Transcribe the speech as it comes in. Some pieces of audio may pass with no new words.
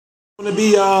It's going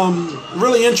to be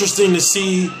really interesting to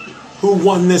see who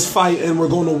won this fight, and we're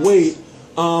going to wait.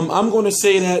 I'm going to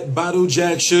say that Badou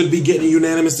Jack should be getting a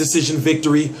unanimous decision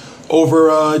victory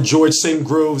over George St.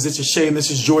 Groves. It's a shame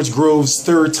this is George Groves'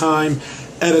 third time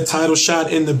at a title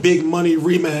shot, in the big money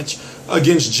rematch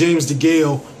against James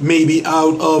DeGale may be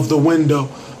out of the window.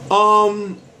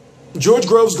 George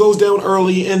Groves goes down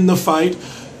early in the fight,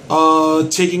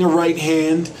 taking a right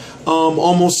hand,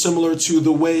 almost similar to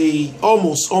the way,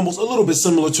 almost a little bit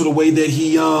similar to the way that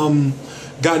he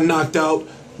got knocked out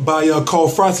by Carl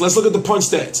Froch. Let's look at the punch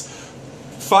stats.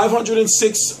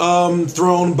 506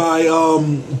 thrown by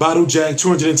Badou Jack,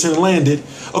 210 landed.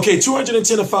 Okay,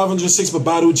 210 of 506, but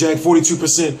Badou Jack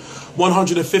 42%,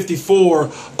 154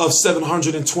 of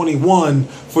 721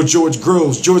 for George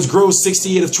Groves. George Groves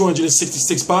 68 of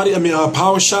 266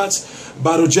 power shots.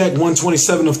 Badou Jack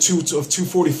 127 of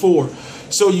 244.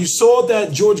 So you saw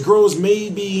that George Groves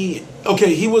maybe,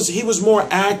 okay, he was more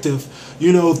active,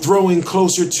 you know, throwing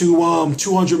closer to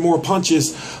 200 more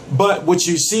punches. But what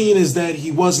you've seen is that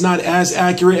he was not as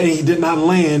accurate, and he did not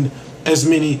land as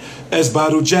many as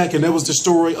Badou Jack. And that was the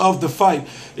story of the fight.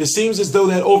 It seems as though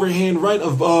that overhand right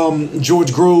of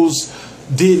George Groves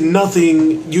did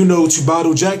nothing, you know, to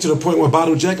Badou Jack, to the point where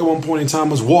Badou Jack at one point in time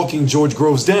was walking George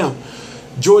Groves down.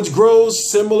 George Groves,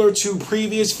 similar to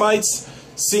previous fights,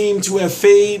 seemed to have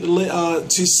faded later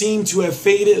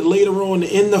on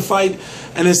in the fight,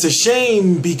 and it's a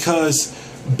shame because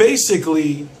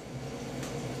basically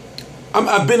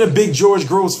I've been a big George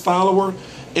Groves follower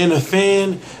and a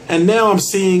fan, and now I'm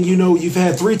seeing, you know, you've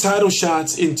had 3 title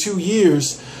shots in 2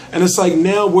 years, and it's like,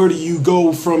 now where do you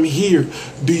go from here?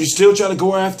 Do you still try to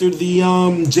go after the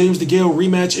James DeGale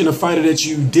rematch in a fighter that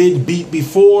you did beat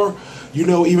before, you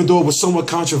know, even though it was somewhat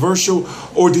controversial?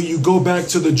 Or do you go back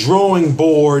to the drawing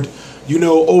board, you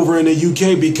know, over in the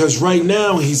UK? Because right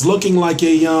now he's looking like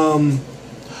a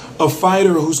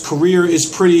fighter whose career is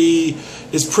pretty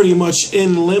much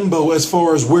in limbo as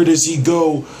far as where does he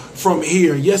go from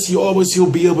here. Yes,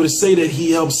 he'll be able to say that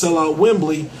he helped sell out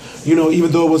Wembley, you know,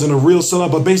 even though it wasn't a real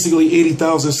sellout, but basically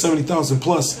 80,000, 70,000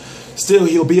 plus. Still,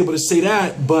 he'll be able to say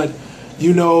that, but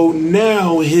you know,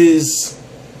 now,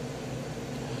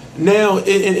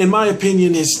 in my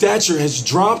opinion, his stature has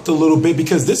dropped a little bit,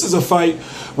 because this is a fight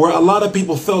where a lot of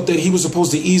people felt that he was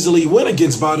supposed to easily win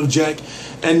against Badou Jack.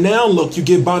 And now, look, you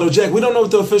get Badou Jack. We don't know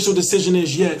what the official decision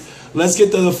is yet. Let's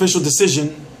get the official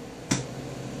decision.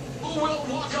 Who will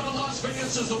walk out of Las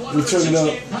Vegas as the Let me turn it up.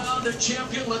 168-pound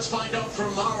champion? Let's find out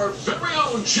from our very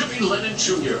own Jimmy Lennon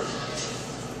Jr.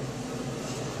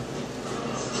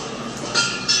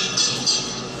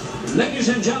 Ladies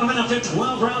and gentlemen, after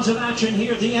 12 rounds of action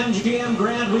here at the MGM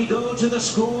Grand, we go to the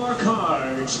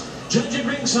scorecards. Judge at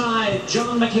ringside,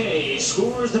 John McKay,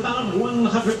 scores the bout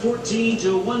 114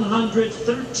 to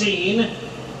 113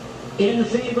 in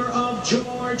favor of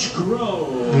George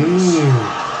Groves.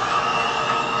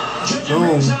 Judge at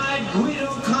ringside, Guido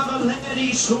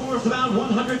Cavaletti, scores the bout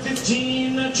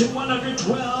 115 to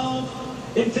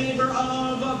 112 in favor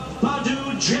of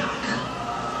Badou Jack.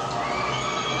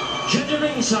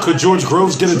 Could George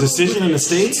Groves get a decision in the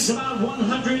States? About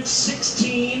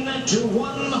 116 to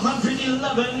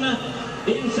 111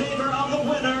 in favor of the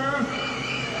winner,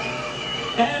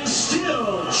 and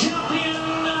still champion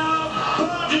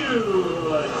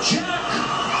Badou Jack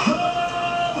the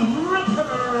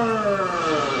Ripper.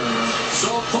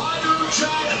 So Badou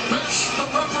Jack, best the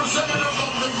representative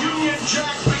of the Union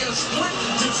Jack, via split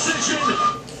decision.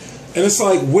 And it's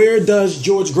like, where does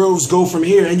George Groves go from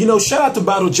here? And, you know, shout out to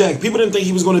Badou Jack. People didn't think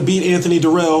he was going to beat Anthony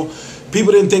Durrell.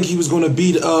 People didn't think he was going to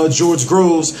beat George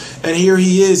Groves. And here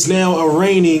he is now, a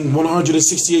reigning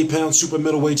 168-pound super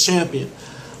middleweight champion.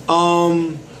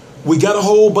 We got a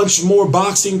whole bunch more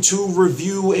boxing to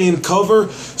review and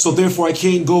cover, so therefore I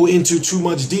can't go into too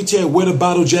much detail. Where did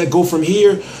Badou Jack go from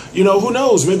here? You know, who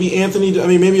knows? Maybe maybe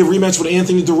a rematch with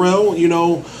Anthony Durrell, you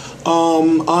know,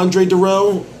 Andre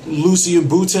Durrell, Lucien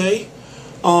Boutte.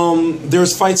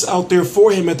 There's fights out there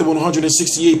for him at the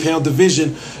 168-pound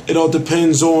division. It all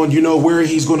depends on, you know, where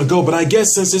he's going to go. But I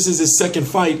guess since this is his second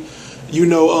fight, you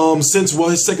know,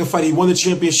 his second fight, he won the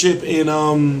championship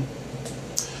and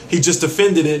he just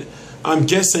defended it. I'm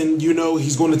guessing, you know,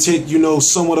 he's going to take, you know,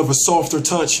 somewhat of a softer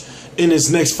touch in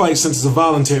his next fight since it's a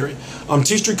voluntary.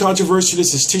 T-Street Controversy.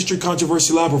 This is T-Street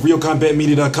Controversy Live of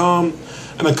RealCombatMedia.com,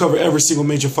 and I cover every single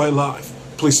major fight live.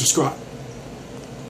 Please subscribe.